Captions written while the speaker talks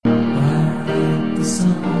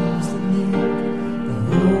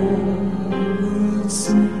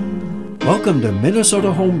Welcome to Minnesota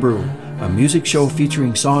Homebrew, a music show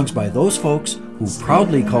featuring songs by those folks who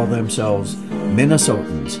proudly call themselves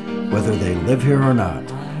Minnesotans, whether they live here or not.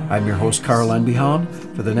 I'm your host, Carl Unbehaun.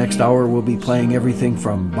 For the next hour, we'll be playing everything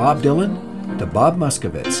from Bob Dylan to Bob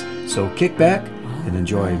Muskowitz. So kick back and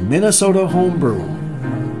enjoy Minnesota Homebrew.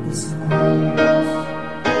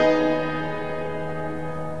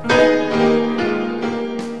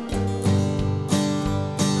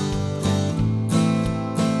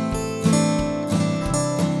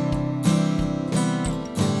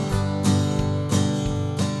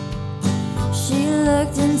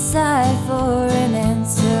 Inside for an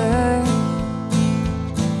answer.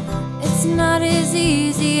 It's not as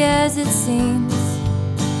easy as it seems.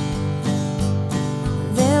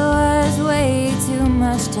 There was way too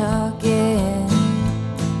much talking.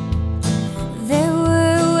 There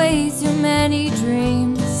were way too many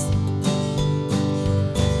dreams.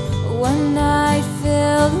 One night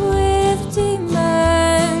filled with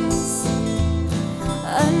demons,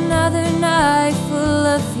 another night full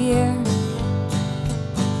of fear.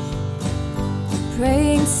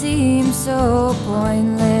 Praying seemed so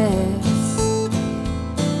pointless.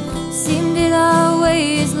 Seemed it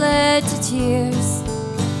always led to tears.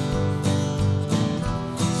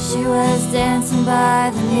 She was dancing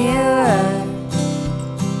by the mirror.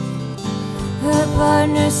 Her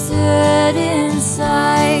partner stood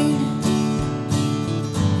inside.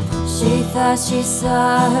 She thought she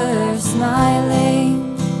saw her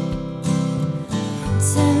smiling.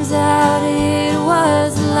 Turns out it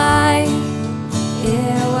was a lie.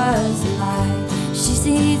 It was a lie. She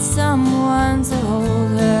needed someone to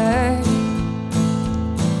hold her.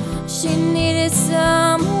 She needed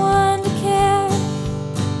someone to care.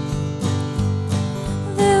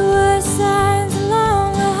 There were signs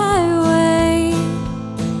along the highway,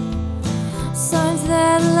 signs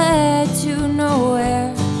that led to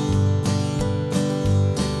nowhere.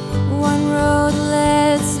 One road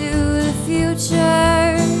led to the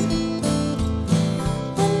future,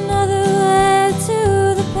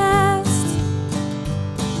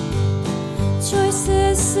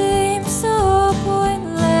 choices seem so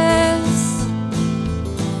pointless.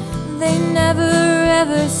 They never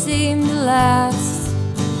ever seem to last.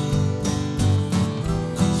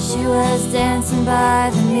 She was dancing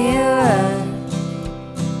by the mirror.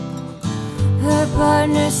 Her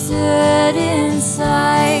partner stood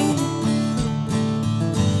inside.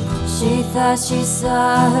 She thought she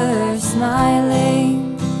saw her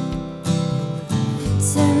smiling.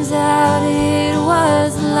 Turns out it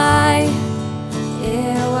was a lie.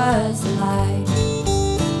 It was a lie.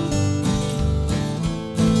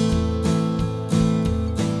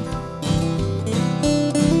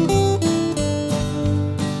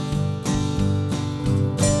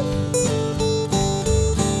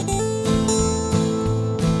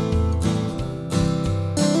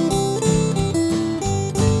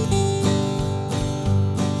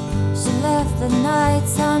 She left the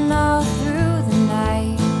nights on all through the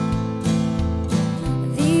night.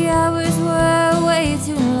 The hours were way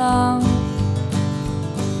too long,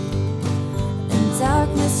 and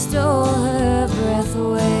darkness stole her breath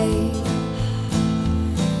away.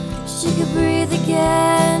 She could breathe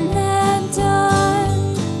again, and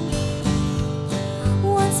dawn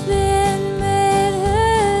one spin made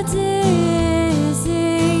her dizzy,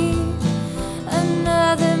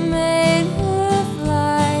 another made her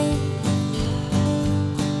fly.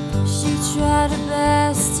 She tried her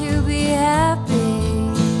best to be happy,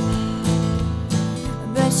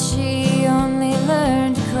 but she only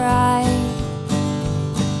learned to cry.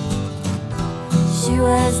 She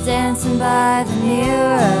was dancing by the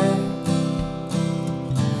mirror.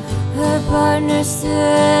 Her partner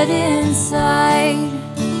stood inside.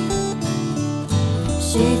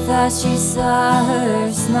 She thought she saw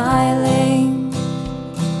her smiling.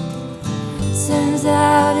 Turns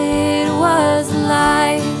out it was a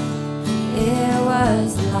lie. It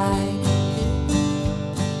was a lie.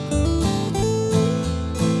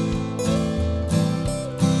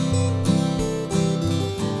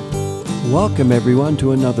 Welcome everyone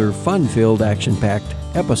to another fun-filled, action-packed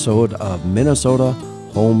episode of Minnesota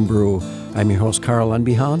Homebrew. I'm your host, Carl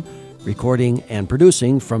Unbehaun, recording and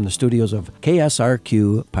producing from the studios of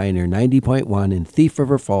KSRQ Pioneer 90.1 in Thief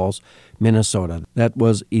River Falls, Minnesota. That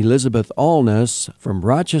was Elizabeth Alness from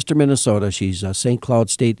Rochester, Minnesota. She's a St. Cloud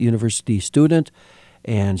State University student,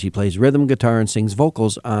 and she plays rhythm guitar and sings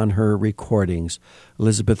vocals on her recordings.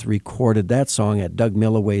 Elizabeth recorded that song at Doug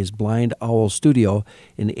Milloway's Blind Owl Studio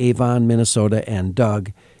in Avon, Minnesota, and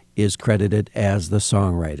Doug is credited as the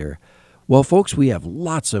songwriter. Well, folks, we have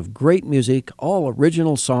lots of great music, all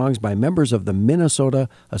original songs by members of the Minnesota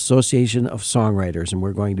Association of Songwriters, and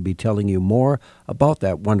we're going to be telling you more about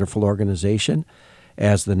that wonderful organization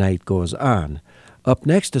as the night goes on. Up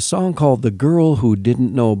next, a song called The Girl Who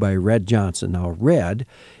Didn't Know by Red Johnson. Now, Red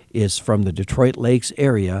is from the Detroit Lakes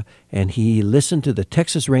area, and he listened to the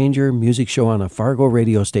Texas Ranger music show on a Fargo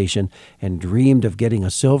radio station and dreamed of getting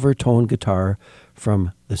a silver-toned guitar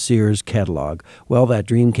from the Sears catalog. Well, that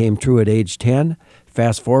dream came true at age 10.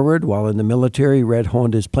 Fast forward, while in the military, Red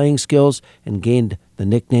honed his playing skills and gained the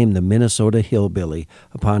nickname the Minnesota Hillbilly.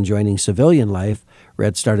 Upon joining civilian life,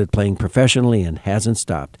 Red started playing professionally and hasn't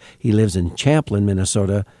stopped. He lives in Champlin,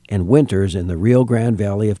 Minnesota, and winters in the Rio Grande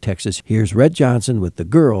Valley of Texas. Here's Red Johnson with The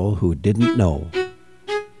Girl Who Didn't Know.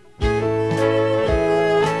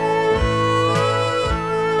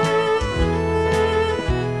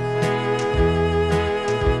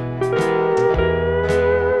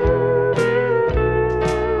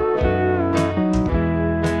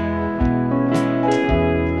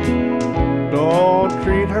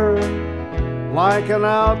 Like an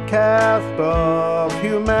outcast of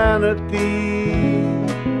humanity,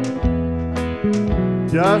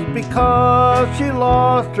 just because she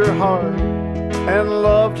lost her heart and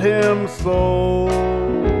loved him so.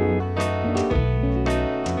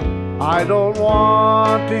 I don't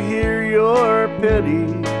want to hear your pity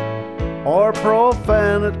or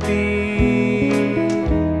profanity.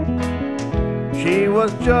 She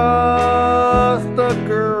was just a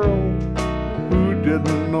girl who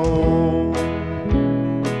didn't know.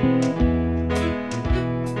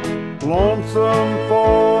 Lonesome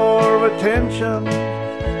for attention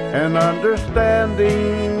and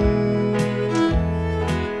understanding.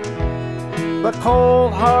 The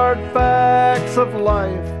cold hard facts of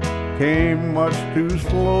life came much too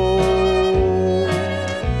slow.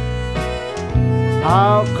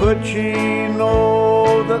 How could she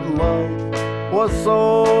know that love was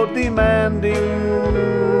so demanding?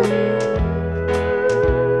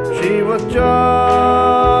 She was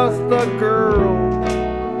just a girl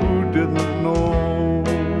didn't know.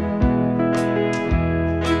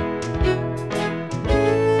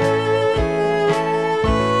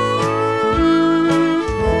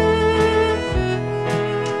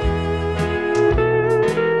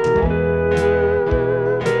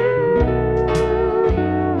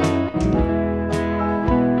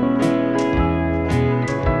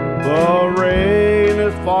 The rain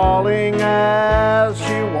is falling as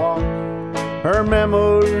she walks, her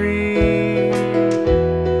memory,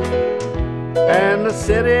 and the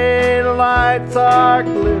city lights are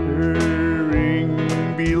glittering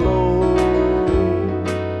below.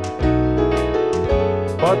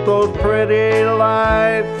 But those pretty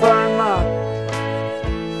lights are not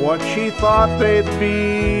what she thought they'd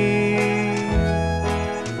be.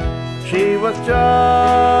 She was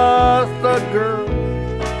just a girl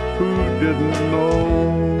who didn't know.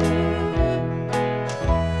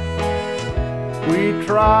 We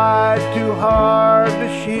tried too hard to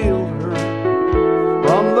shield her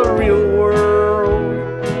from the real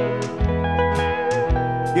world.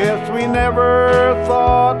 Guess we never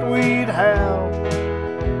thought we'd have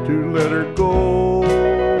to let her go.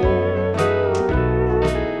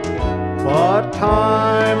 But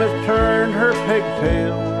time has turned her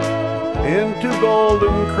pigtails into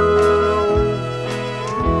golden curls,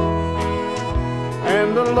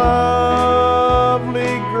 and the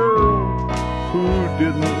lovely girl who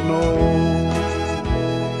didn't know.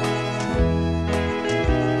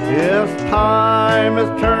 Yes, time has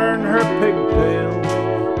turned her pigtails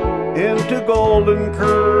into golden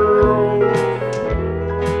curls,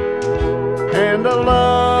 and a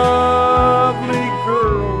lovely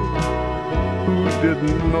girl who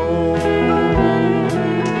didn't know.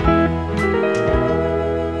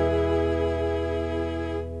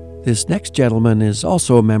 This next gentleman is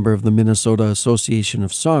also a member of the Minnesota Association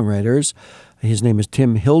of Songwriters. His name is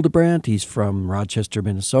Tim Hildebrandt. He's from Rochester,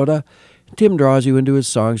 Minnesota. Tim draws you into his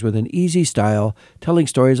songs with an easy style, telling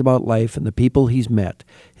stories about life and the people he's met.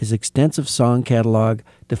 His extensive song catalog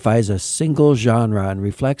defies a single genre and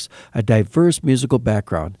reflects a diverse musical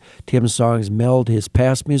background. Tim's songs meld his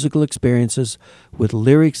past musical experiences with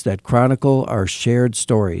lyrics that chronicle our shared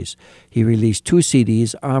stories. He released 2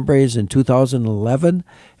 CDs, Hombres in 2011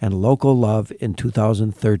 and Local Love in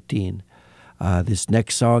 2013. This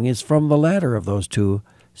next song is from the latter of those 2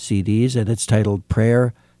 CDs, and it's titled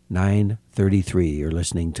Prayer 933. You're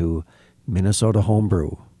listening to Minnesota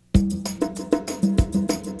Homebrew.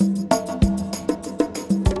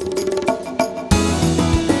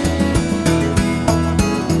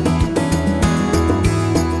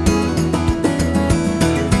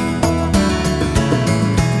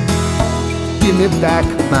 me back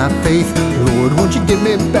my faith. Lord, won't you give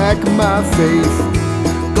me back my faith?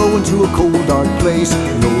 Going to a cold, dark place,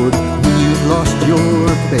 Lord, when you've lost your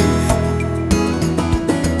faith.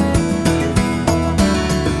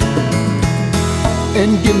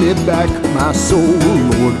 And give me back my soul,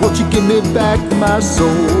 Lord, won't you give me back my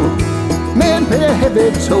soul? Man paid a heavy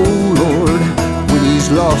toll, Lord, when he's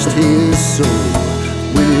lost his soul,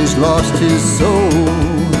 when he's lost his soul.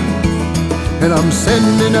 And I'm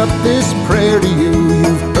sending up this prayer to you,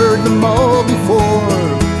 you've heard them all before.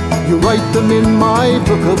 You write them in my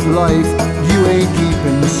book of life, you ain't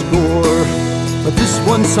keeping score. But this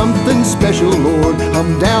one's something special, Lord,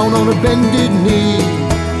 I'm down on a bended knee.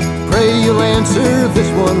 Pray you'll answer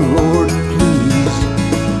this one, Lord, please.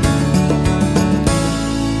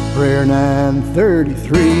 Prayer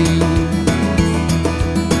 933.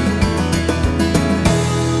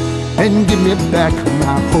 And give me back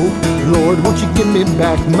my hope, Lord, won't you give me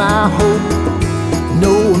back my hope?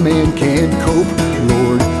 No man can cope,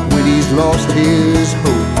 Lord, when he's lost his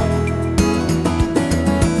hope.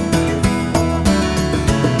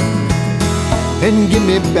 And give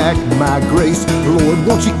me back my grace, Lord,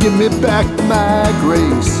 won't you give me back my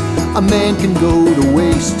grace? A man can go to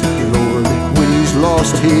waste, Lord, when he's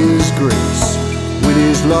lost his grace, when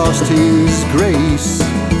he's lost his grace.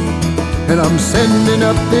 And I'm sending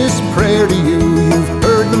up this prayer to you, you've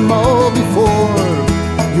heard them all before.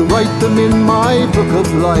 You write them in my book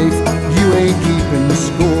of life, you ain't keeping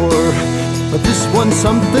score. But this one's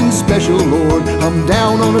something special, Lord, I'm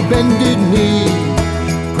down on a bended knee.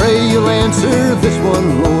 Pray you'll answer this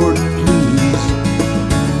one, Lord, please.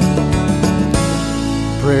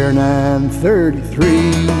 Prayer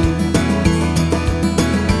 933.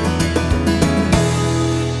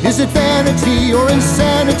 Is it vanity or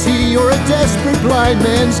insanity or a desperate blind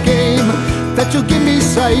man's game? That you'll give me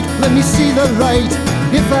sight, let me see the light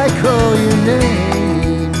if I call your name.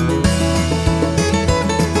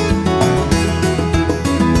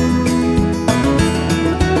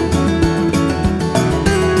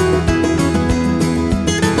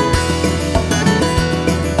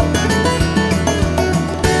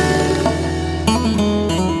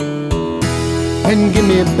 And give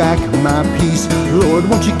me back my peace, Lord,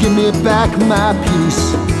 won't you give me back my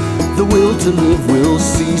peace? The will to live will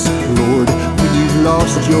cease, Lord, when you've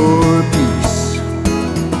lost your peace.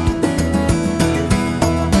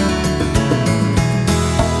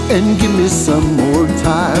 And give me some more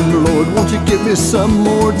time, Lord, won't you give me some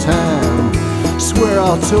more time? Swear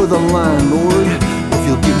I'll toe the line, Lord, if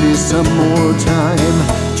you'll give me some more time.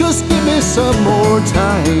 Just give me some more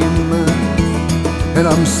time. And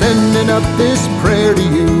I'm sending up this prayer to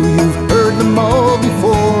you, you've heard them all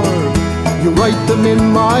before. You write them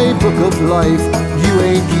in my book of life, you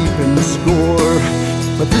ain't keeping score.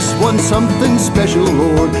 But this one's something special,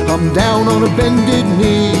 Lord, I'm down on a bended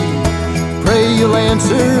knee. Pray you'll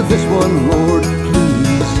answer this one, Lord,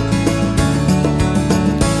 please.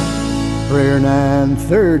 Prayer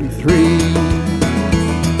 933.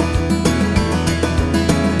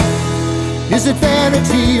 Is it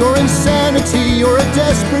vanity or insanity or a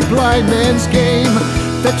desperate blind man's game?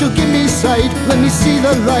 That you'll give me sight, let me see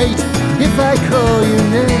the light if I call your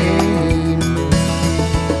name.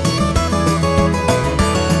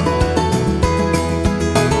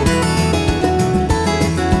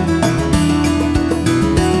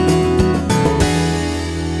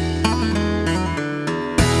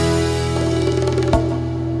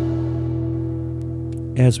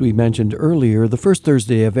 As we mentioned earlier, the first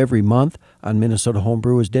Thursday of every month on Minnesota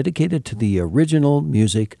Homebrew is dedicated to the original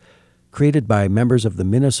music created by members of the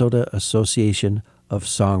Minnesota Association of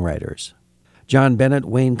Songwriters. John Bennett,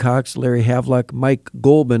 Wayne Cox, Larry Havlock, Mike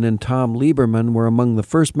Goldman, and Tom Lieberman were among the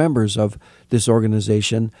first members of this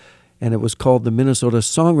organization, and it was called the Minnesota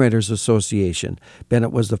Songwriters Association.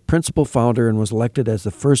 Bennett was the principal founder and was elected as the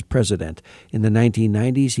first president. In the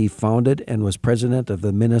 1990s, he founded and was president of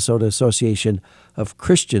the Minnesota Association of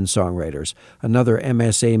Christian Songwriters. Another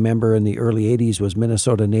MSA member in the early 80s was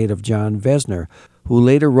Minnesota native John Vesner, who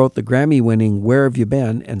later wrote the Grammy-winning Where Have You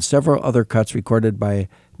Been and several other cuts recorded by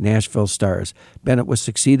Nashville Stars. Bennett was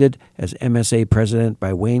succeeded as MSA president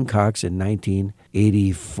by Wayne Cox in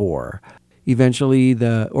 1984. Eventually,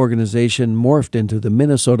 the organization morphed into the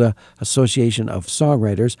Minnesota Association of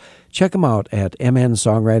Songwriters. Check them out at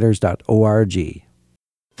mnsongwriters.org.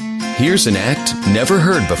 Here's an act never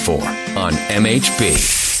heard before on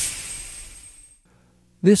MHB.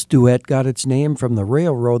 This duet got its name from the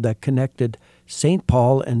railroad that connected St.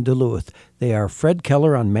 Paul and Duluth. They are Fred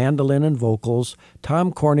Keller on mandolin and vocals,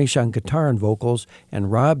 Tom Cornish on guitar and vocals,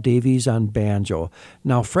 and Rob Davies on banjo.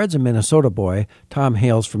 Now, Fred's a Minnesota boy, Tom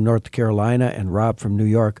hails from North Carolina, and Rob from New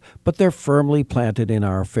York, but they're firmly planted in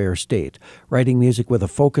our fair state, writing music with a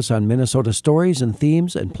focus on Minnesota stories and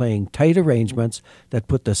themes and playing tight arrangements that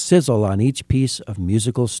put the sizzle on each piece of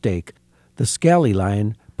musical steak. The Scally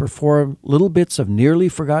Line perform little bits of nearly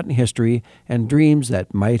forgotten history and dreams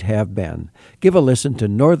that might have been. Give a listen to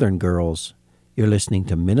Northern Girls. You're listening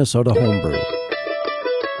to Minnesota Homebrew.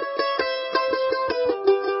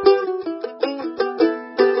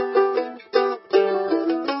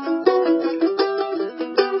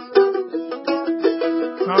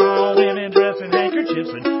 All women dressed in handkerchiefs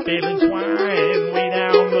and baling twine way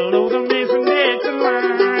down below the Mason-Dixon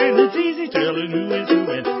line. It's easy telling who is who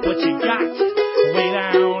and what you got. Way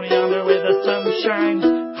down yonder where the sun shines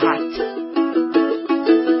hot.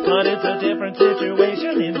 But it's a different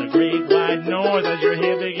situation in the great wide north as your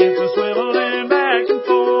head begins to swivel and back and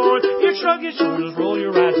forth. You shrug your shoulders, roll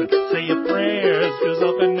your eyes, and say your prayers, 'cause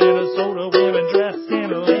up in Minnesota women dress in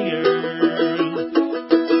layers.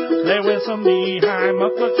 They wear some knee-high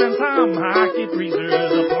mufflers and some hockey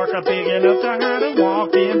freezers, a parka big enough to hide a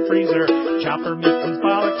walk-in freezer, chopper mittens,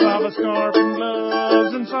 balaclava, scarf, and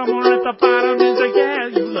gloves, and somewhere at the bottom is a gal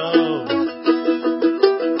you love.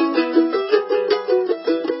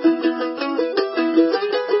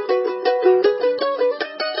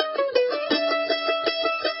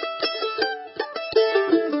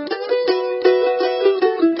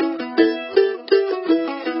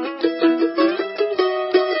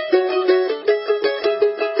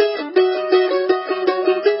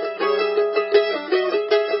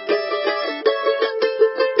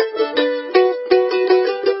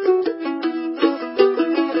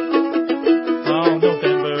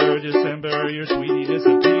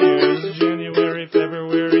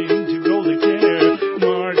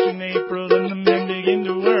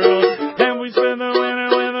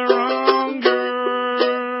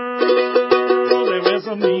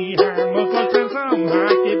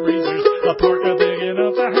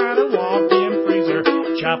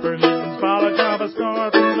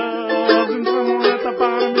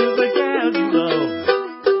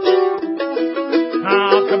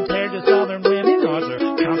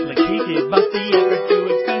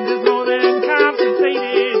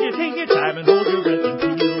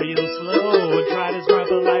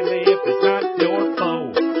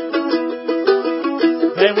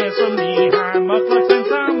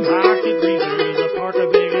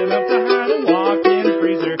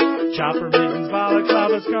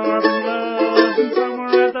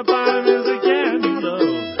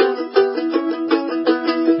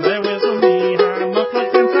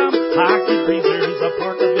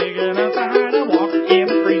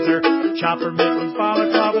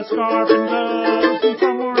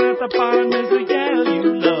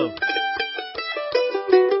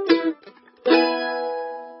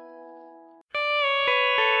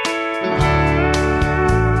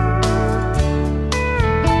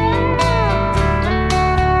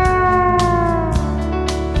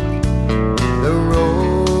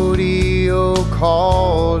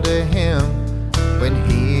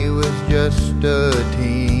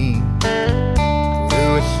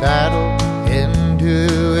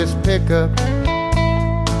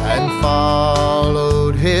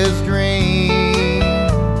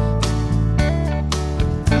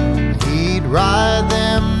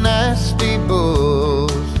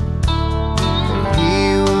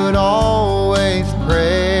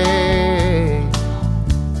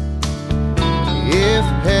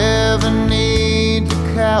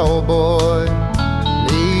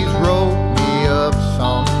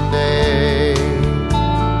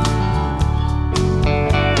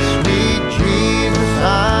 Sweet Jesus,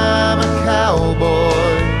 I'm a cowboy.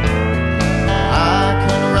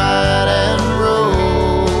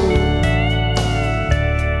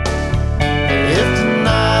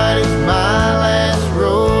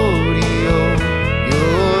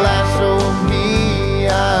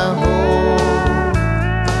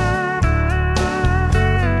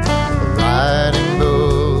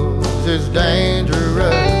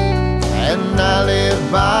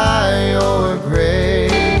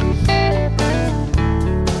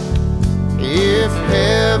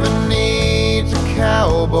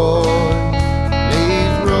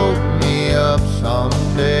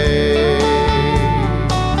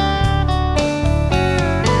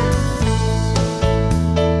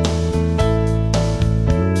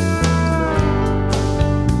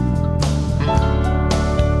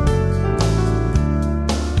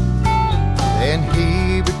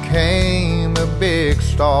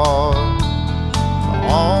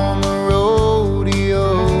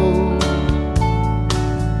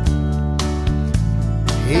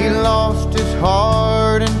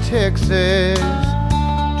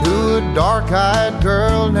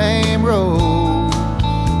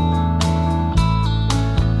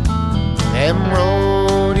 them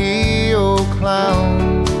rodeo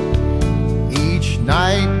clowns. Each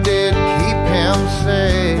night they'd keep him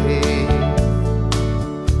safe.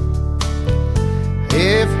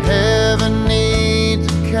 If heaven needs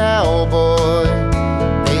a cowboy,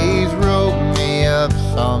 please rope me up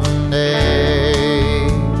someday.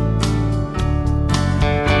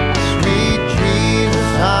 Sweet Jesus,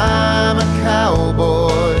 I'm a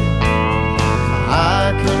cowboy.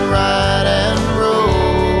 I can ride and roll.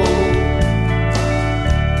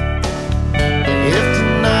 If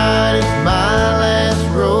tonight is my last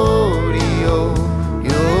rodeo,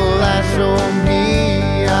 you'll lasso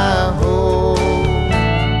me, I hope.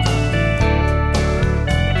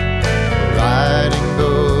 Riding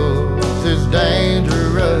bulls is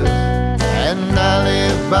dangerous, and I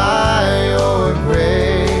live by your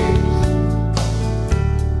grace.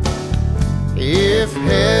 If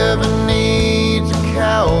heaven needs a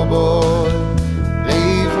cowboy,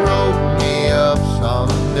 please rope me up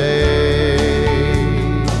someday.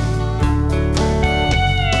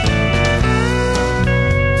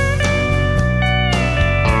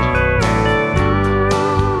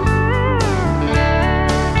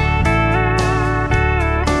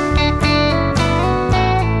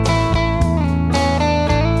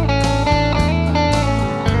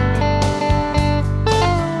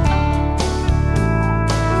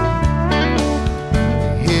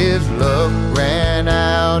 His luck ran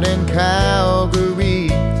out in Calgary.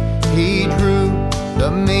 He drew the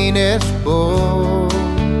meanest bull.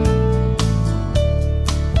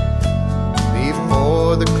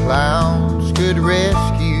 Before the clowns could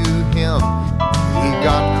rescue him, he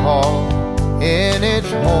got caught in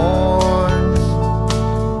its horns.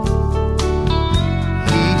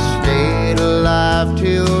 He stayed alive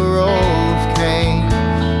till Rose came.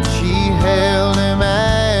 She held him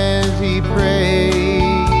as he prayed.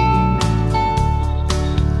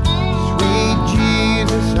 Sweet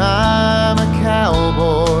Jesus, I'm a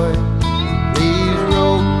cowboy. Please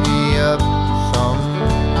rope me up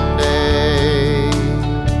someday.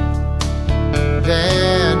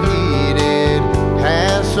 Then he did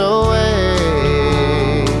pass away.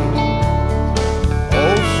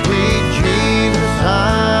 Oh, sweet Jesus,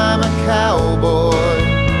 I'm a cowboy.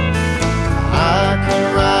 I can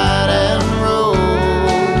ride and roll.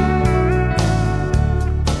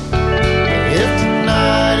 If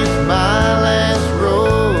tonight is my last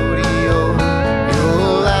rodeo,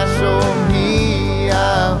 you'll lasso me, I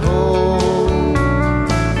hope.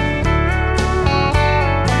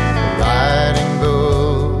 Riding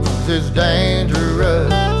bulls is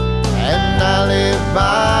dangerous, and I live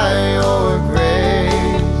by your grace.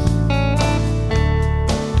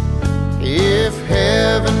 If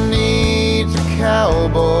heaven needs a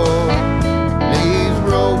cowboy, please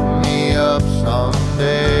rope me up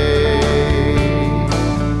someday.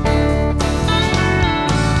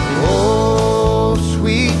 Oh,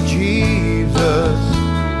 sweet Jesus,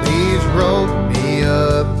 please rope me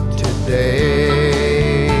up today.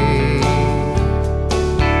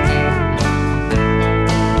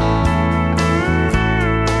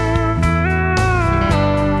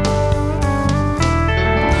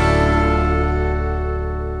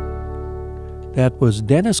 That was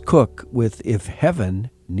Dennis Cook with If Heaven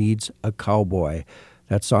Needs a Cowboy.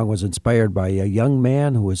 That song was inspired by a young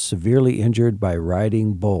man who was severely injured by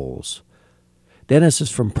riding bulls. Dennis is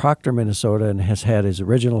from Proctor, Minnesota, and has had his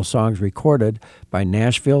original songs recorded by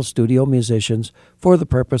Nashville studio musicians for the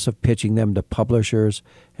purpose of pitching them to publishers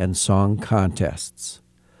and song contests.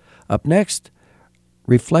 Up next,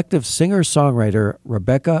 reflective singer-songwriter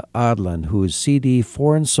Rebecca Odlin, whose CD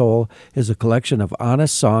Foreign Soul is a collection of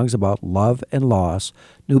honest songs about love and loss,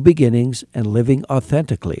 new beginnings, and living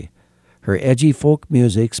authentically. Her edgy folk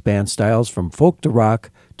music spans styles from folk to rock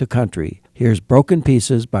to country. Here's Broken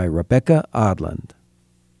Pieces by Rebecca Odlin.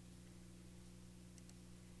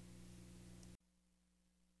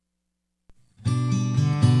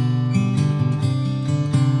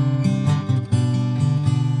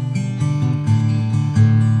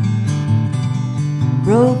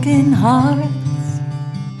 Broken hearts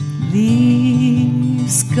leave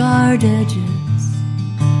scarred edges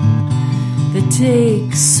that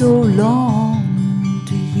take so long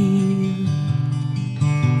to heal.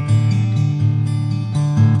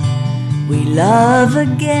 We love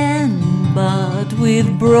again, but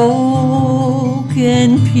with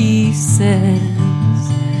broken pieces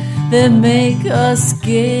that make us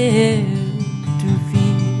scared to feel.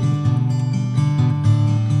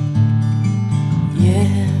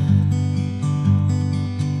 Yeah.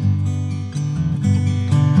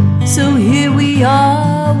 So here we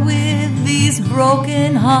are with these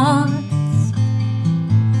broken hearts,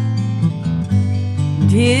 and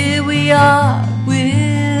here we are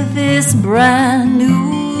with this brand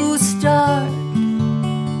new start.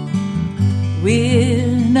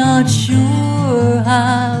 We're not sure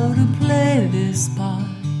how to play this part.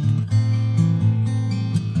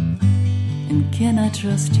 And can I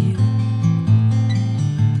trust you?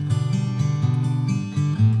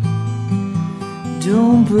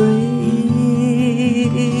 Don't break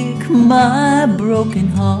my broken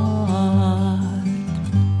heart.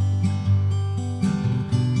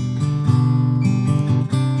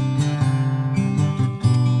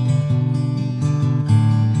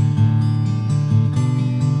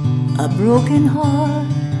 A broken heart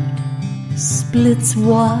splits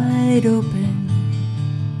wide open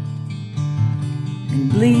and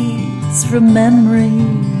bleeds from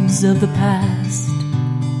memories of the past.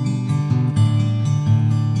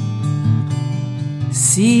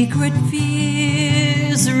 Secret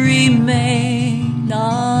fears remain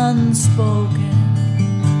unspoken.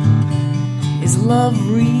 Is love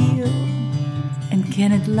real, and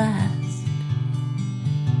can it last?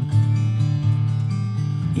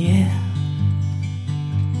 Yeah.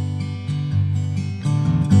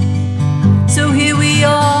 So here we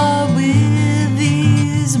are with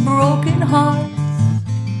these broken hearts,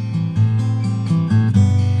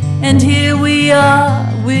 and here we are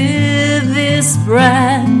with this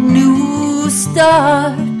brand new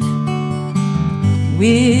start.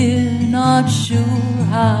 We're not sure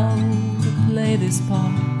how to play this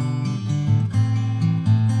part.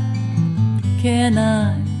 Can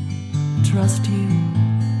I trust you?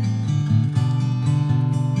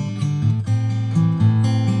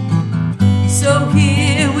 So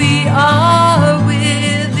here we are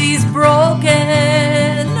with these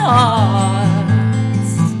broken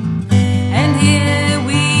hearts, and here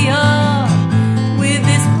we are with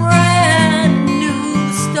this brand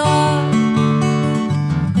new start,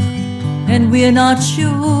 and we're not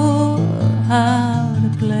sure how to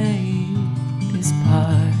play this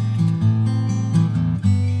part.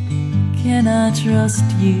 Can I trust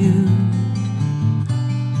you?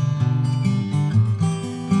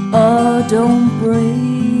 Oh, don't break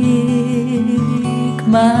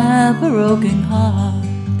my broken heart.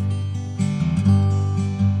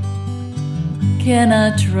 Can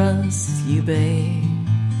I trust you, babe?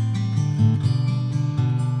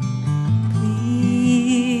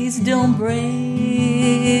 Please don't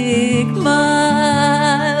break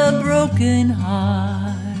my broken heart.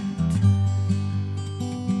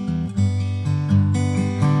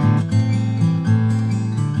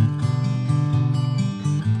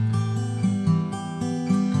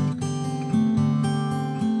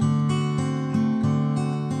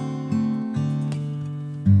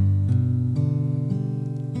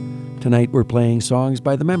 Tonight we're playing songs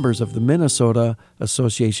by the members of the Minnesota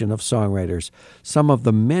Association of Songwriters. Some of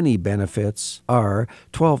the many benefits are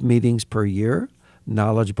 12 meetings per year,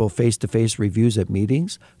 knowledgeable face-to-face reviews at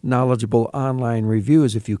meetings, knowledgeable online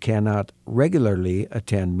reviews if you cannot regularly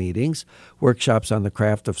attend meetings, workshops on the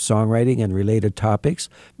craft of songwriting and related topics,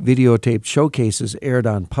 videotaped showcases aired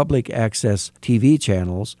on public access TV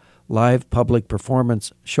channels, live public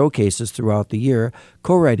performance showcases throughout the year,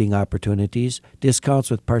 co-writing opportunities, discounts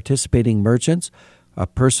with participating merchants, a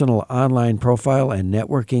personal online profile, and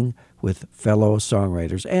networking with fellow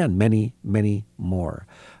songwriters, and many, many more.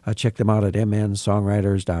 Check them out at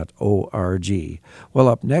mnsongwriters.org. Well,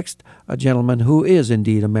 up next, a gentleman who is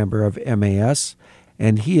indeed a member of MAS,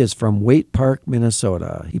 and he is from Waite Park,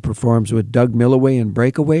 Minnesota. He performs with Doug Millaway and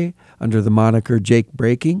Breakaway under the moniker Jake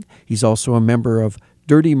Breaking. He's also a member of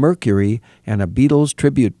Dirty Mercury and a Beatles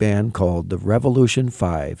tribute band called the Revolution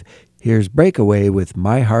 5. Here's Breakaway with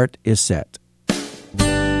My Heart Is Set.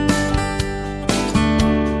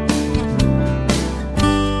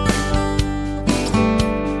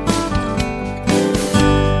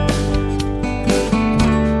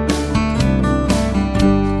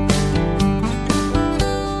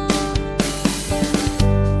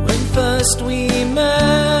 When first we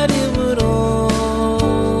met, it would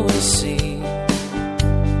always seem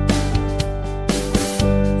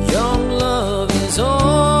young love is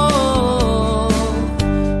all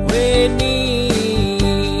we need.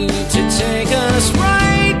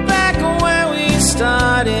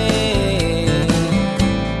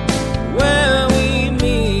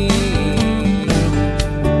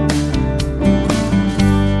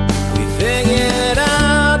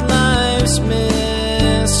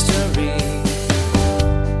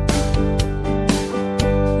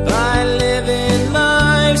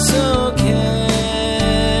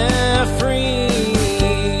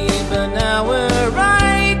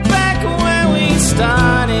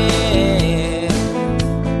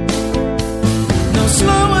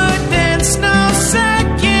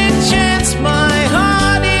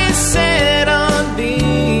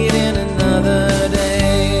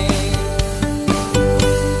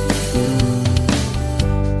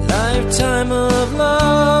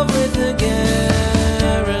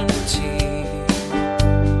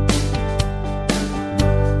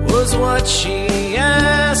 what she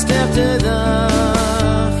asked after the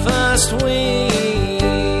first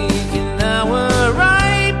week, and now we're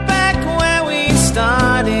right back where we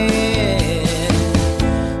started.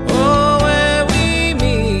 Oh, where we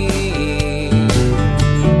meet.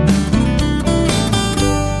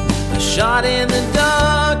 A shot in the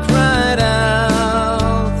dark right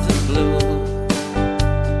out the blue.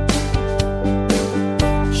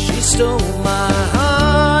 She stole my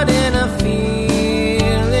heart and I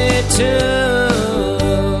feel it too.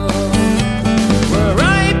 We're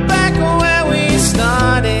right back where we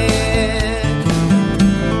started.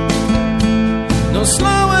 No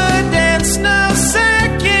slower dance, no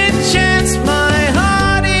second chance. My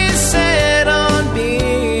heart is set on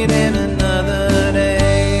beating another day.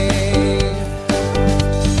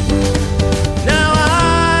 Now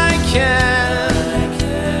I can't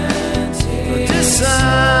decide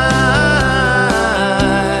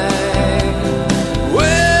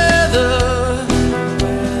whether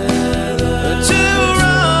to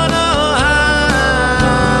run or hide.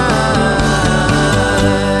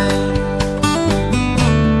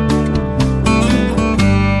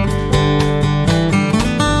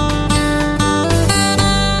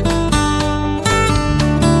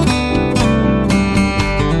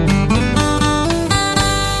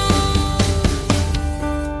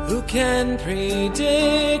 Who can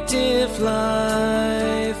predict if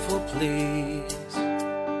life will please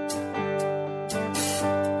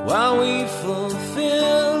while we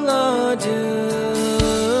fulfill our duties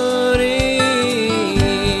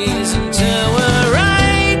until we're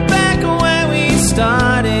right back where we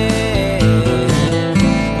started?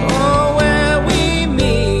 Oh, where we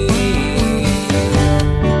meet.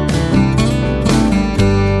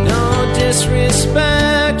 No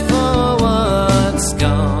disrespect for what's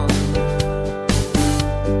gone.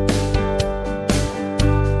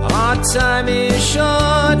 Our time is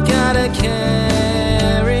short, gotta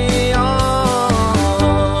carry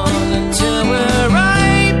on until we're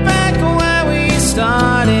right back where we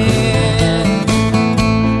started.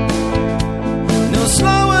 No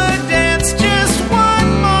slower dance, just one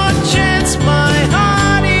more chance. My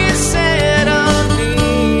heart is set on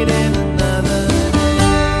beating another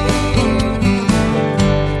day.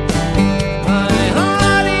 My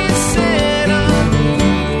heart is set on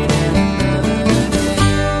beating another day.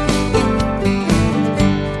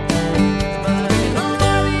 My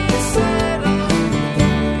heart is set on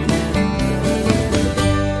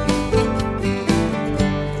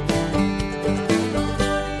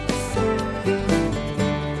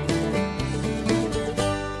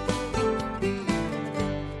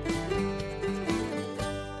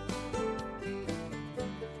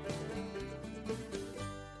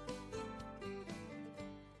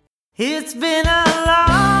It's been a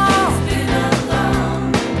long,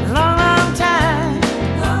 long time.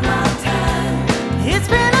 It's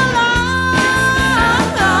been a long,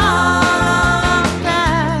 long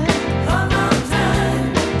time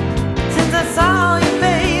since I saw you,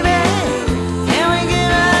 baby. Can we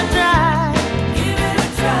give it a try?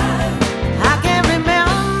 I can't remember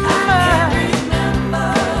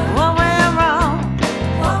what went wrong.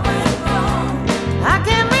 I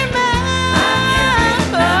can't remember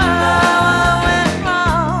what went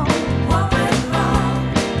wrong.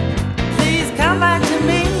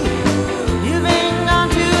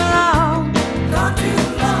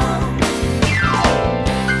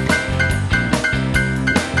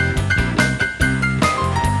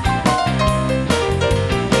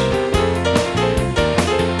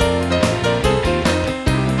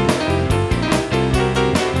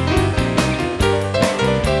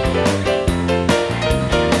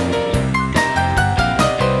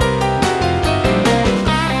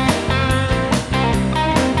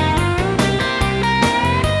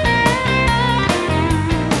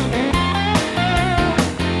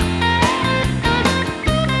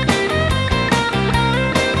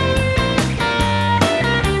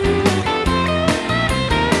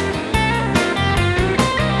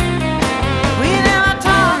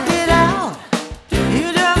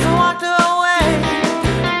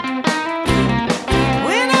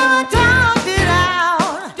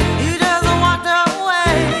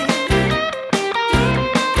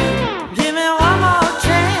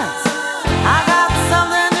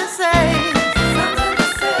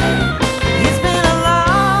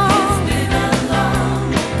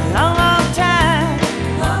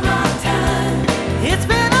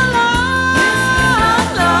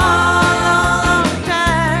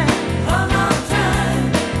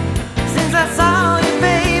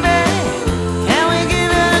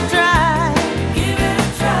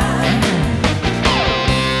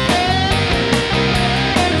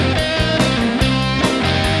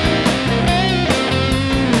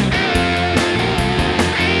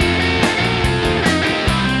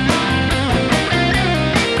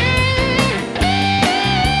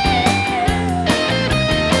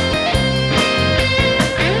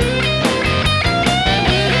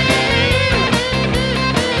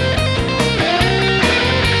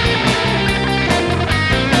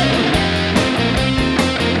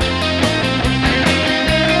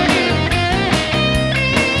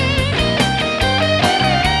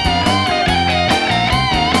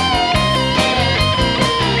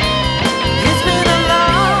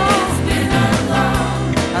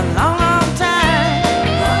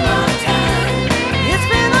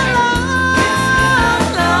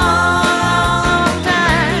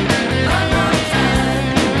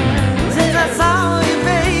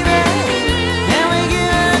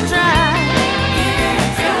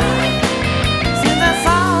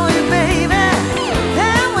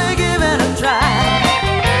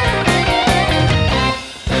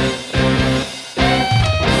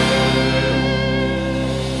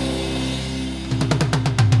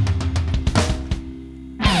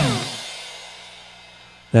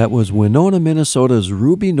 That was Winona, Minnesota's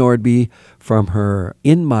Ruby Nordby from her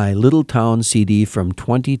In My Little Town CD from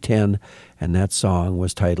 2010, and that song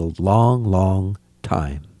was titled Long, Long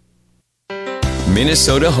Time.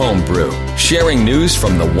 Minnesota Homebrew, sharing news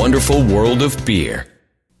from the wonderful world of beer.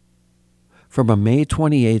 From a May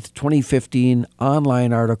 28, 2015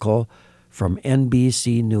 online article from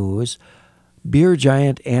NBC News, beer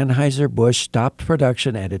giant Anheuser-Busch stopped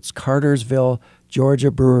production at its Cartersville,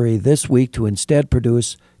 Georgia brewery this week to instead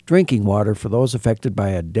produce drinking water for those affected by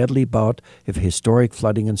a deadly bout of historic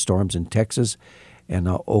flooding and storms in Texas and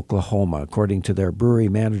Oklahoma. According to their brewery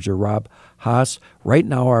manager, Rob Haas, right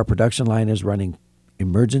now our production line is running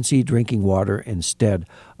emergency drinking water instead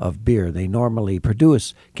of beer. They normally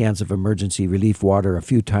produce cans of emergency relief water a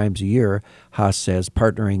few times a year, Haas says,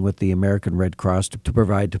 partnering with the American Red Cross to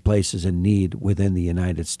provide to places in need within the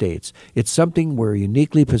United States. It's something we're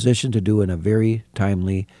uniquely positioned to do in a very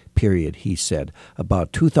timely period, he said.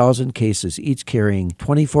 About 2,000 cases, each carrying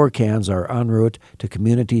 24 cans, are en route to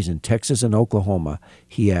communities in Texas and Oklahoma,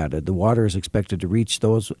 he added. The water is expected to reach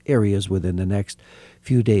those areas within the next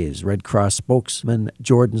few days. Red Cross spokesman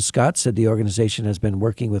Jordan Scott said the organization has been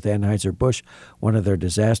working with Anheuser-Busch, one of their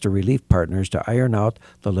disaster relief partners, to iron out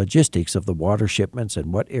the logistics of the water shipments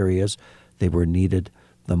and what areas they were needed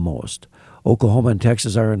the most. Oklahoma and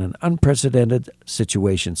Texas are in an unprecedented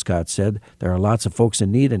situation, Scott said. There are lots of folks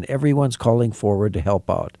in need, and everyone's calling forward to help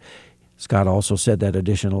out. Scott also said that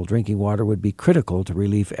additional drinking water would be critical to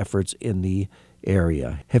relief efforts in the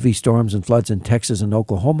area. Heavy storms and floods in Texas and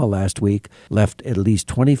Oklahoma last week left at least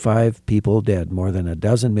 25 people dead, more than a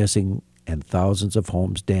dozen missing, and thousands of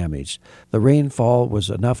homes damaged. The rainfall was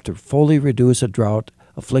enough to fully reduce a drought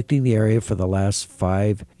afflicting the area for the last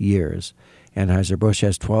 5 years. Anheuser-Busch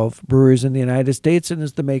has 12 breweries in the United States and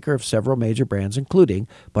is the maker of several major brands, including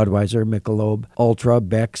Budweiser, Michelob, Ultra,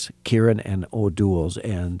 Beck's, Kirin, and O'Doul's.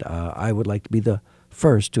 And I would like to be the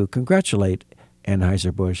first to congratulate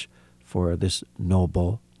Anheuser-Busch for this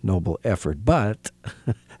noble effort. But,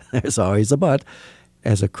 there's always a but,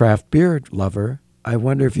 as a craft beer lover, I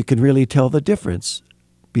wonder if you can really tell the difference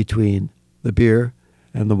between the beer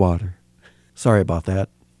and the water. Sorry about that.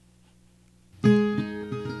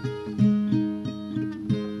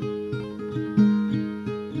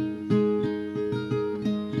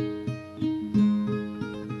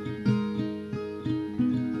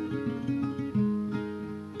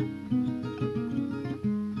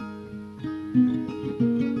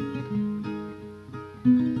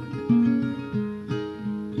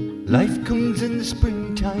 Life comes in the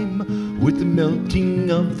springtime with the melting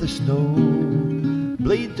of the snow.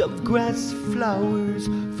 Blades of grass, flowers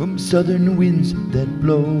from southern winds that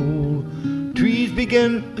blow. Trees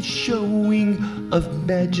begin a showing of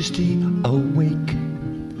majesty awake.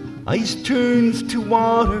 Ice turns to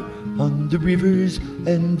water on the rivers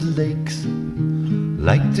and the lakes.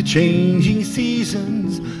 Like the changing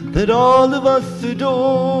seasons that all of us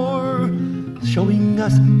adore, showing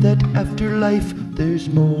us that after life there's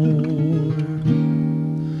more.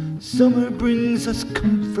 Summer brings us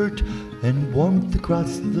comfort and warmth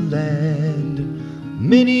across the land.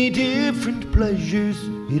 Many different pleasures,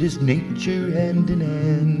 it is nature hand in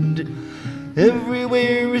hand.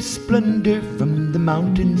 Everywhere is splendor from the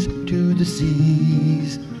mountains to the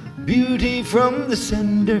seas. Beauty from the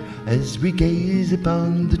sender as we gaze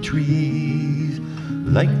upon the trees.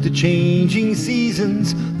 Like the changing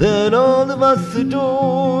seasons that all of us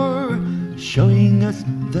adore, showing us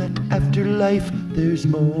that after life there's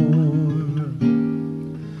more.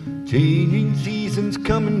 Changing seasons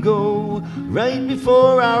come and go right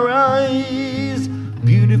before our eyes.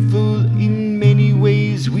 Beautiful in many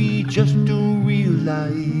ways we just don't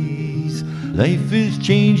realize. Life is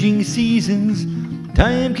changing seasons,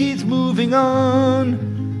 time keeps moving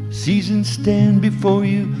on. Seasons stand before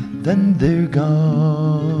you, then they're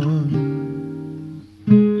gone.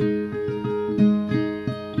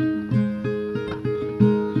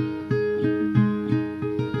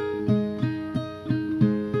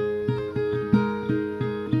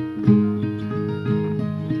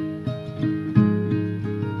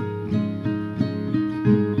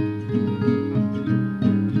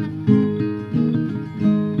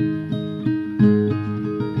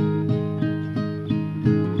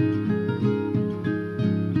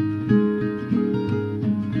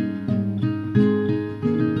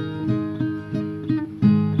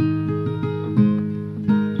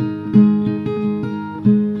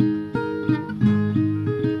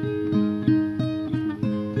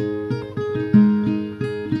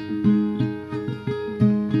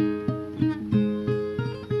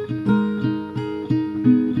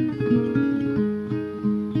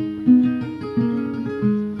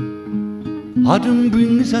 Autumn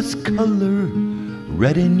brings us color,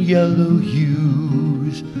 red and yellow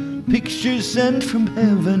hues, pictures sent from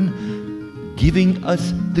heaven, giving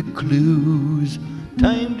us the clues.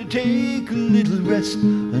 Time to take a little rest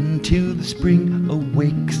until the spring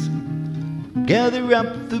awakes. Gather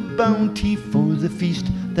up the bounty for the feast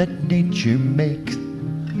that nature makes.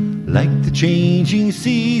 Like the changing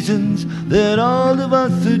seasons that all of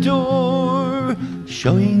us adore,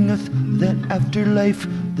 showing us that after life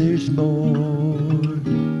there's more.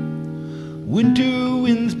 Winter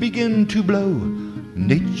winds begin to blow,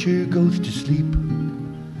 nature goes to sleep.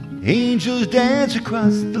 Angels dance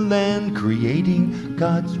across the land, creating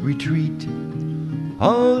God's retreat.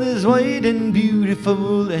 All is white and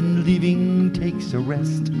beautiful, and living takes a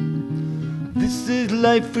rest. This is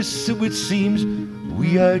life, for so it seems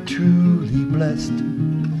we are truly blessed.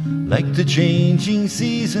 Like the changing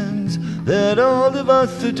seasons that all of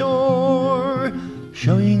us adore,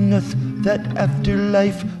 showing us that after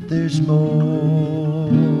life there's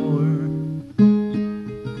more.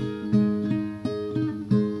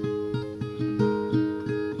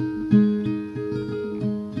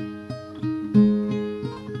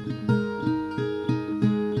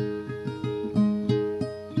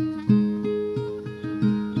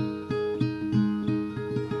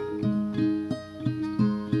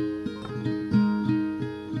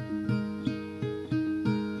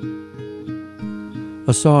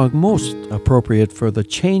 A song most appropriate for the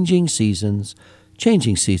Changing Seasons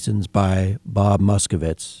by Bob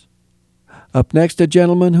Muskowitz. Up next, a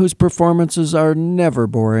gentleman whose performances are never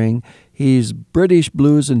boring. He's British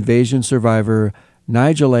blues invasion survivor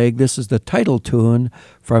Nigel Egg. This is the title tune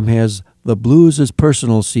from his The Blues is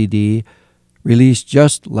Personal CD, released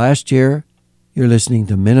just last year. You're listening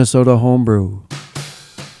to Minnesota Homebrew.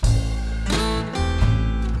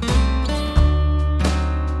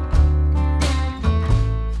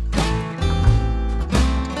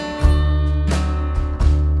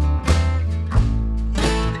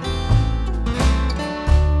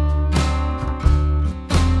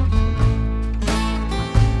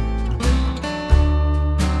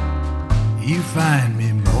 Find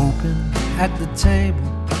me moping at the table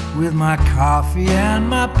with my coffee and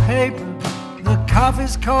my paper. The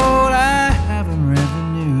coffee's cold, I haven't read the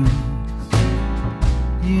news.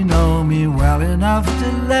 You know me well enough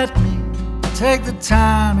to let me take the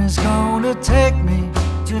time it's gonna take me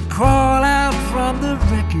to crawl out from the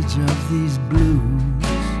wreckage of these blues.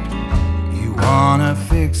 You wanna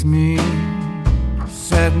fix me,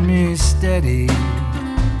 set me steady,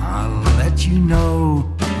 I'll let you know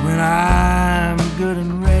when I'm good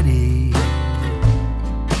and ready.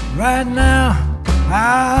 Right now,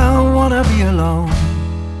 I wanna be alone.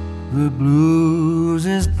 The blues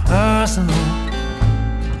is personal.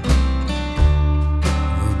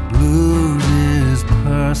 The blues is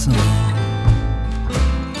personal.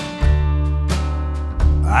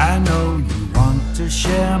 I know you want to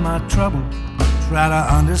share my trouble, try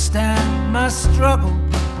to understand my struggle.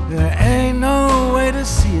 There ain't no way to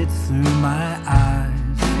see it through my eyes.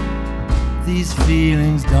 These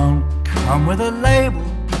feelings don't come with a label,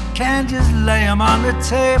 can't just lay them on the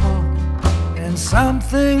table. And some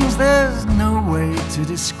things there's no way to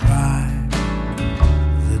describe.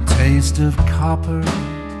 The taste of copper,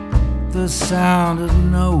 the sound of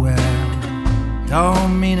nowhere,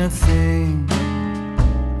 don't mean a thing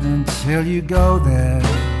until you go there.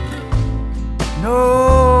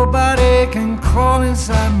 Nobody can crawl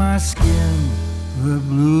inside my skin. The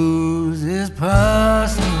blues is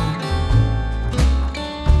personal.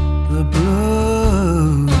 The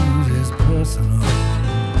blues is personal.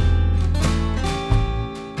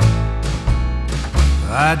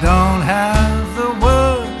 I don't have the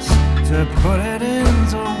words to put it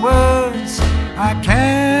into words. I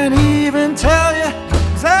can't even tell you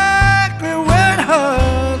exactly where it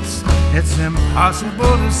hurts. It's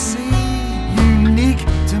impossible to see, unique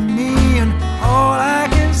to me, and all I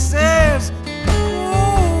can say is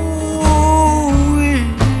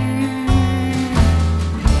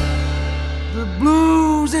the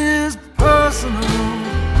blues is personal.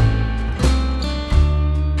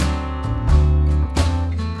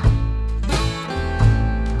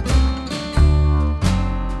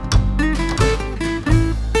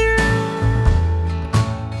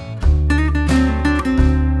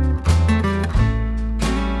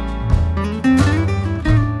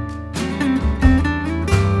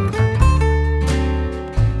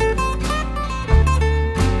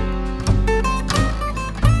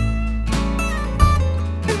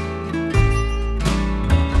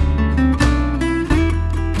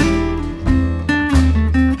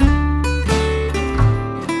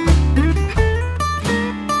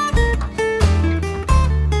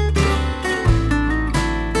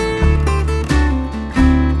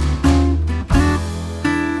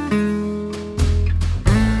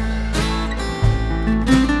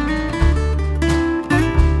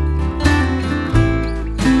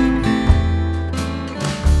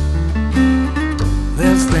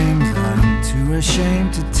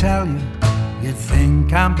 ashamed to tell you, you'd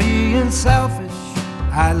think I'm being selfish.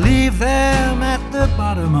 I leave them at the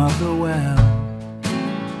bottom of the well.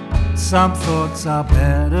 Some thoughts are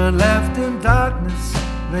better left in darkness.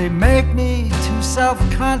 They make me too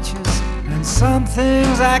self-conscious, and some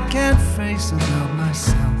things I can't face about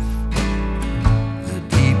myself. The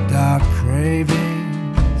deep dark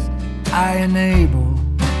cravings I enable.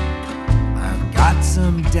 I've got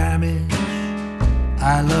some damage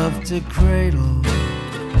I love to cradle.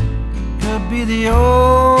 Could be the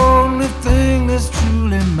only thing that's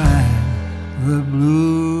truly mine. The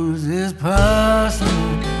blues is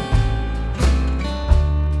personal.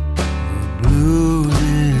 The blues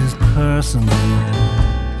is personal.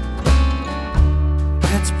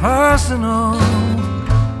 It's personal.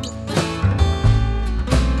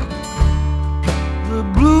 The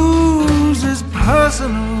blues is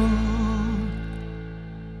personal.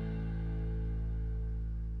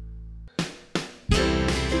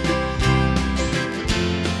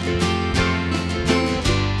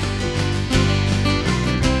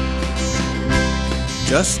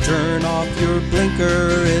 Just turn off your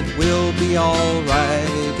blinker, it will be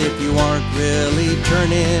alright. If you aren't really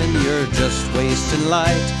turning, you're just wasting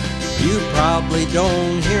light. You probably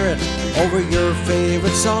don't hear it over your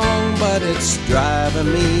favorite song, but it's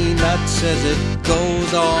driving me nuts as it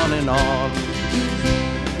goes on and on.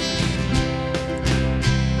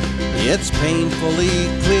 It's painfully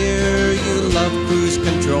clear you love cruise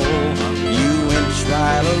control. You inch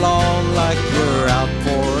right along like you're out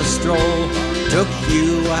for a stroll. Took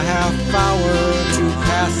you a half hour to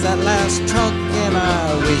pass that last truck, and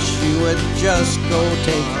I wish you would just go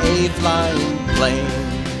take a flying plane.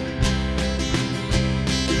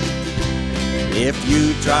 If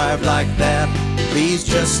you drive like that, please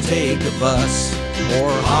just take a bus, or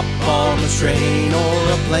hop on a train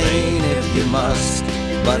or a plane if you must.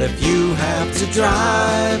 But if you have to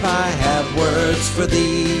drive, I have words for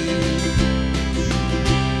thee.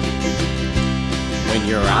 When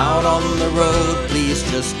you're out on the road, please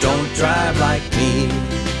just don't drive like me.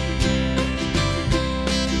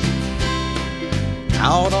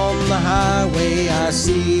 Out on the highway, I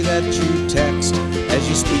see that you text. As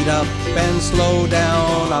you speed up and slow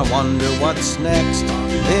down, I wonder what's next.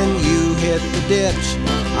 Then you hit the ditch.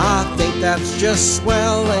 I think that's just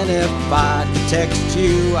swell, and if I could text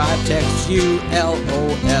you, I'd text you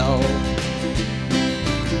LOL.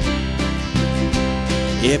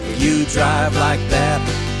 If you drive like that,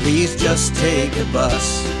 please just take a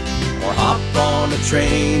bus, or hop on a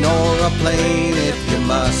train or a plane if you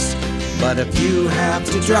must. But if you have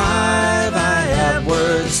to drive, I have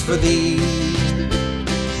words for thee.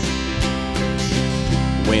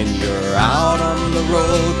 When you're out on the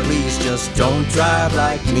road, please just don't drive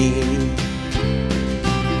like me.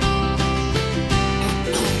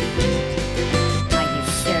 Are you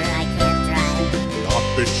sure I can't drive? Not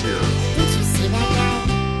this year. Did you see that guy?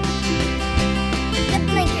 The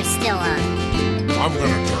blinker's still on. I'm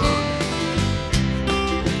gonna turn.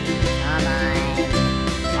 Come on.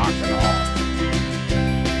 Knock it off.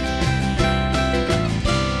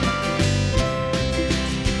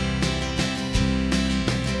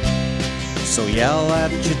 So yell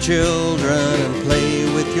at your children and play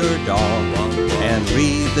with your dog, and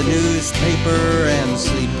read the newspaper and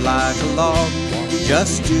sleep like a log.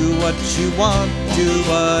 Just do what you want, do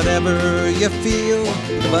whatever you feel,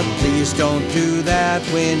 but please don't do that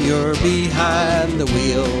when you're behind the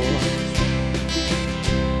wheel.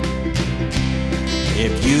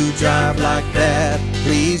 If you drive like that,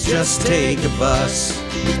 please just take a bus,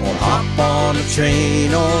 or hop on a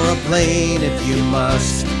train or a plane if you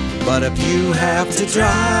must. But if you have to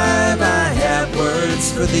drive, I have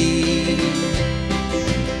words for thee.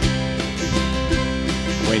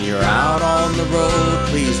 When you're out on the road,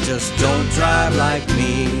 please just don't drive like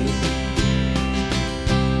me.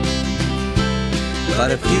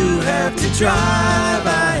 But if you have to drive,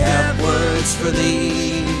 I have words for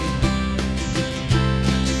thee.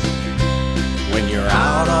 When you're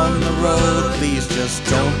out on the road, please just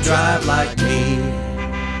don't drive like me.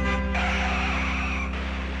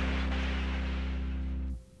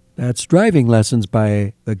 That's Driving Lessons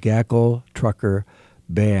by the Gackle Trucker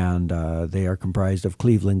Band. They are comprised of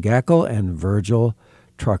Cleveland Gackle and Virgil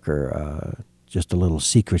Trucker. Just a little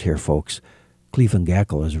secret here, folks. Cleveland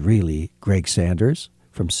Gackle is really Greg Sanders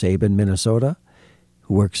from Sabin, Minnesota,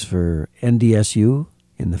 who works for NDSU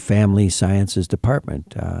in the Family Sciences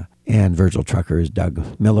Department. And Virgil Trucker is Doug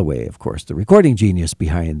Milloway, of course, the recording genius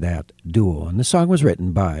behind that duo. And the song was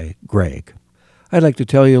written by Greg. I'd like to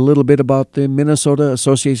tell you a little bit about the Minnesota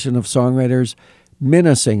Association of Songwriters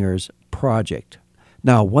Minnesingers project.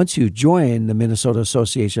 Now, once you join the Minnesota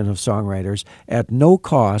Association of Songwriters, at no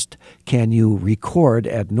cost can you record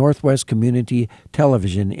at Northwest Community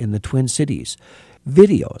Television in the Twin Cities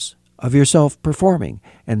videos of yourself performing,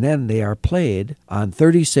 and then they are played on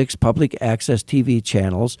 36 public access TV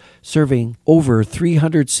channels serving over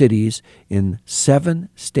 300 cities in 7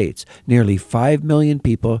 states. Nearly 5 million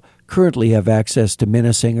people currently have access to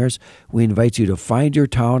Minnesingers. We invite you to find your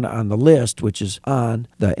town on the list, which is on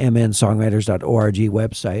the mnsongwriters.org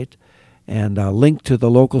website, and link to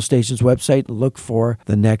the local station's website and look for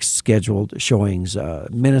the next scheduled showings.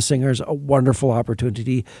 Minnesingers, a wonderful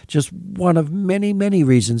opportunity, just one of many, many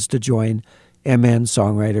reasons to join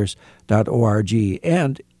mnsongwriters.org.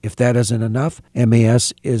 And if that isn't enough,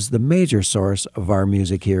 MAS is the major source of our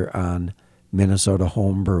music here on Minnesota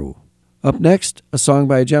Homebrew. Up next, a song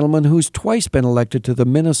by a gentleman who's twice been elected to the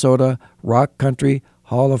Minnesota Rock Country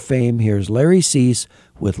Hall of Fame. Here's Larry Cease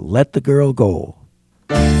with Let the Girl Go.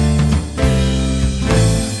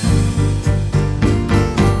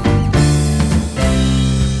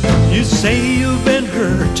 You say you've been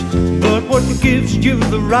hurt, but what gives you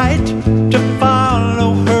the right to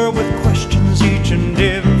follow her with questions each and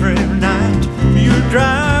every night? You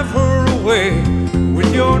drive her away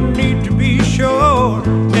with your need to be sure,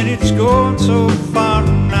 and it's going so far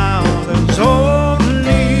now. There's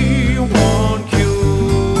only one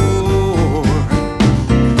cure.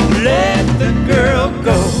 Let the girl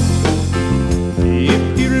go.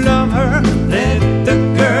 If you love her, let the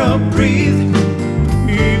girl breathe.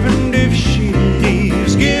 Even if she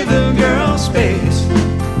leaves, give the girl space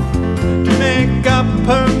to make up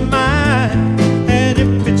her mind. And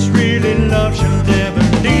if it's really love, she'll never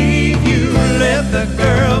leave you. Let the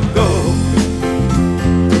girl go.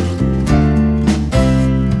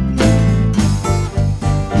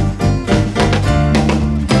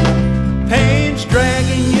 Pain's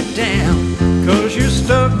dragging you down, 'cause you're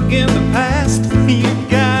stuck in the past. You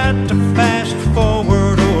got to fast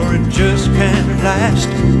forward or it just can't last.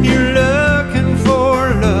 You're looking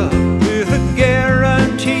for love with a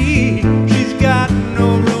guarantee. She's got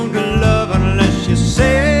no room to love unless you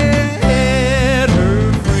set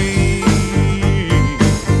her free.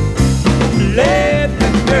 Let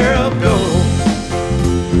the girl go.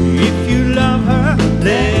 If you love her,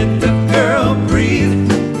 let the girl breathe.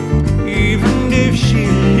 Even if she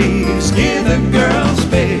leaves, give the girl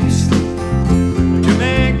space to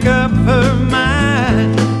make up her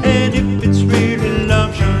mind. And if it's really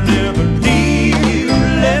love, she'll never leave you.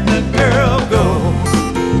 Let the girl go.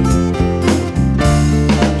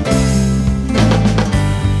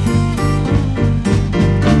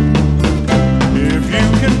 If you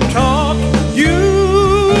can talk,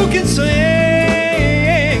 you can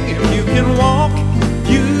sing. If you can walk,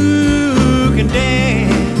 you can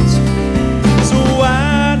dance. So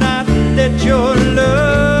why not let your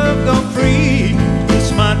love go free?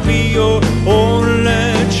 This might be your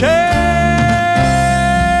only chance.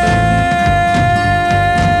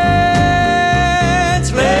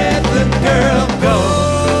 Let the girl go.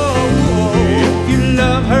 If you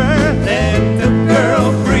love her, let the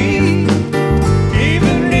girl breathe.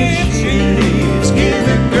 Even if she leaves, give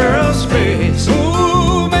the girl space.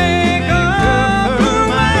 Ooh, make up her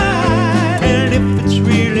mind. And if it's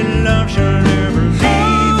really love, she'll never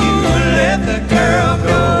leave you. Let the girl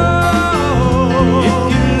go. If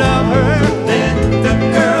you love her, let the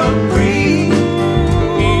girl breathe.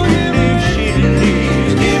 Even if she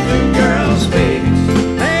leaves, give the girl space.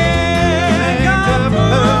 Make up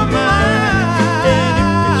her mind. And if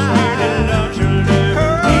it's really love, she'll never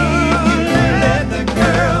leave you. Let the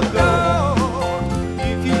girl go.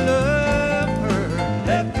 If you love her,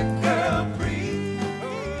 let the girl breathe.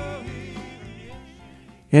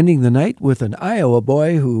 Ending the night with an Iowa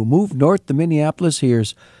boy who moved north to Minneapolis.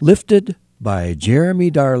 Here's Lifted by Jeromy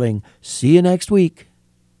Darling. See you next week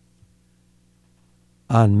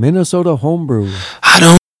on Minnesota Homebrew.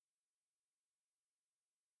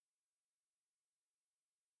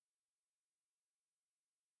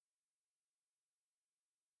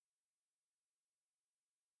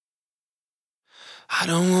 I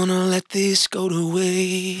don't wanna let this go to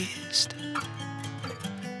waste.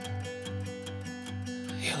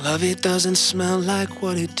 Your love, it doesn't smell like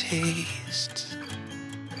what it tastes.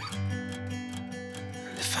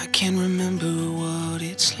 And if I can remember what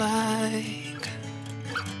it's like,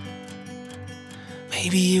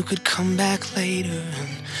 maybe you could come back later and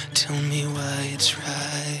tell me why it's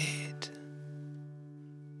right.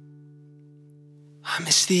 I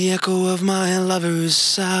miss the echo of my lover's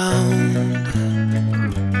sound.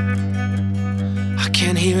 I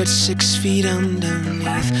can't hear it 6 feet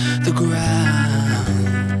underneath the ground.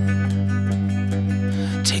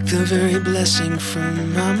 Take the very blessing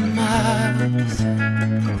from my mouth,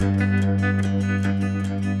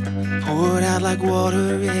 poured out like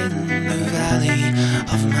water in the valley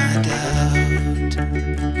of my doubt.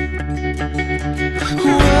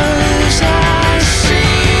 Was I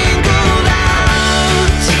singled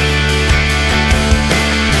out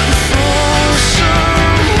for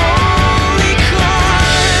some holy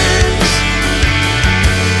cause?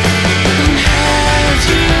 And have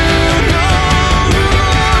you no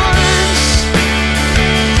remorse?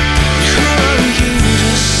 Could you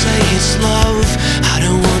just say it's love? I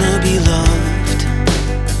don't wanna be loved.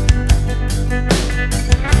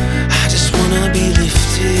 I just wanna be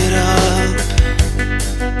lifted up.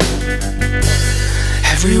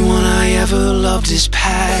 Everyone I ever loved is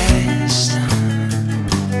past,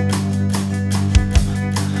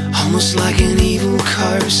 almost like an evil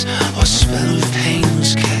curse or spell of pain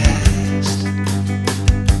was cast.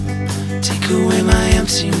 Take away my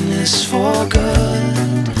emptiness for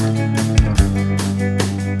good.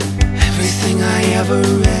 Everything I ever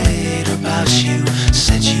read about you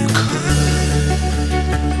said you could.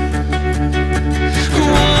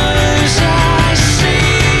 Was I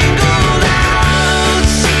singled out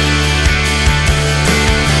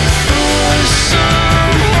for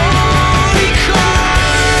some holy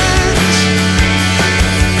cause?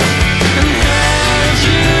 And have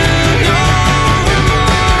you no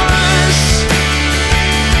remorse?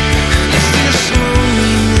 If this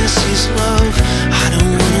loneliness is love, I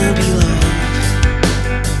don't wanna be loved.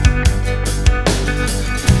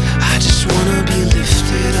 I just wanna be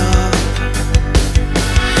lifted up.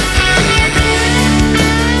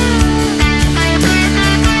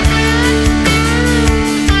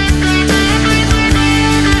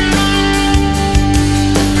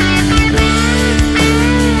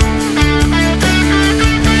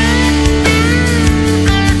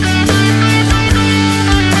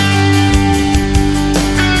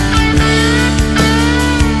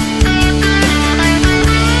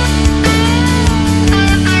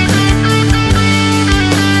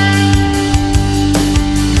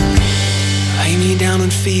 Lay me down in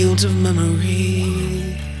fields of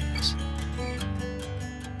memories.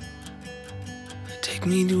 Take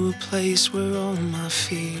me to a place where all my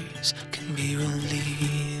fears can be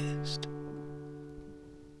relieved.